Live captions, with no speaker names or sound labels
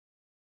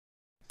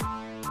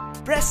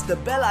Press the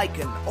bell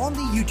icon on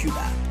the YouTube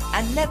app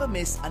and never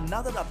miss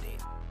another update.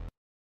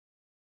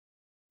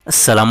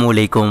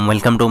 अस्सलामुअलैकुम,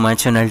 welcome to my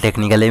channel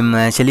technical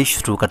में। चलिए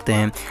शुरू करते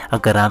हैं।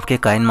 अगर आपके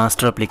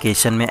काइनमास्टर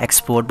एप्लीकेशन में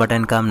एक्सपोर्ट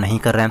बटन काम नहीं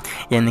कर रहा है,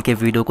 यानी कि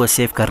वीडियो को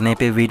सेव करने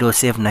पे वीडियो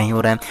सेव नहीं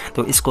हो रहा है,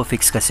 तो इसको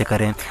फिक्स कैसे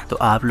करें, तो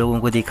आप लोगों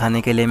को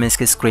दिखाने के लिए मैं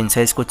इसके स्क्रीन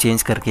साइज़ को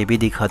चेंज करके भी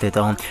दिखा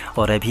देता हूं।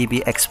 और अभी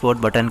भी एक्सपोर्ट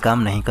बटन काम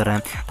नहीं कर रहा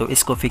है, तो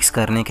इसको फिक्स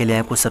करने के लिए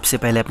आपको सबसे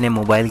पहले अपने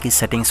मोबाइल की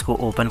सेटिंग्स को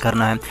ओपन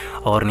करना है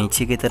और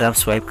नीचे की तरफ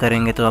स्वाइप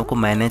करेंगे तो आपको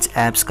मैनेज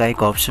ऐप्स का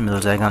एक ऑप्शन मिल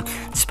जाएगा,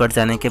 जिस पर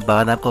जाने के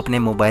बाद आपको अपने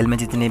मोबाइल में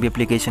जितने भी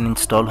एप्लीकेशन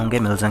इंस्टॉल होंगे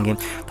मिल जाएंगे।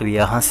 तो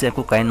यहाँ से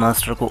आपको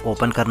काइनमास्टर को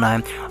ओपन करना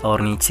है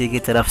और नीचे की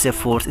तरफ से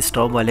फोर्स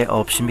स्टॉप वाले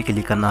ऑप्शन भी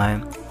क्लिक करना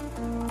है।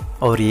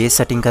 और ये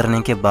सेटिंग करने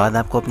के बाद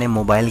आपको अपने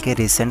मोबाइल के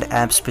रिसेंट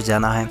ऐप्स पे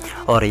जाना है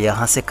और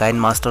यहाँ से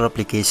काइनमास्टर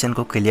एप्लीकेशन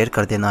को क्लियर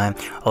कर देना है।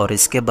 और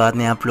इसके बाद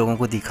मैं आप लोगों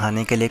को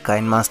दिखाने के लिए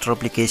काइनमास्टर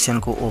एप्लीकेशन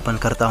को ओपन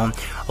करता हूँ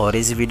और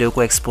इस वीडियो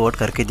को एक्सपोर्ट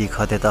करके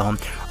दिखा देता हूँ।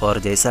 और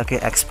जैसा कि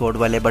एक्सपोर्ट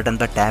वाले बटन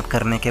पर टैप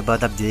करने के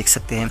बाद आप देख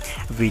सकते हैं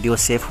वीडियो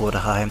सेव हो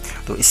रहा है।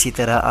 तो इसी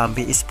तरह आप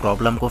भी इस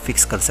प्रॉब्लम को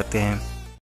फिक्स कर सकते हैं।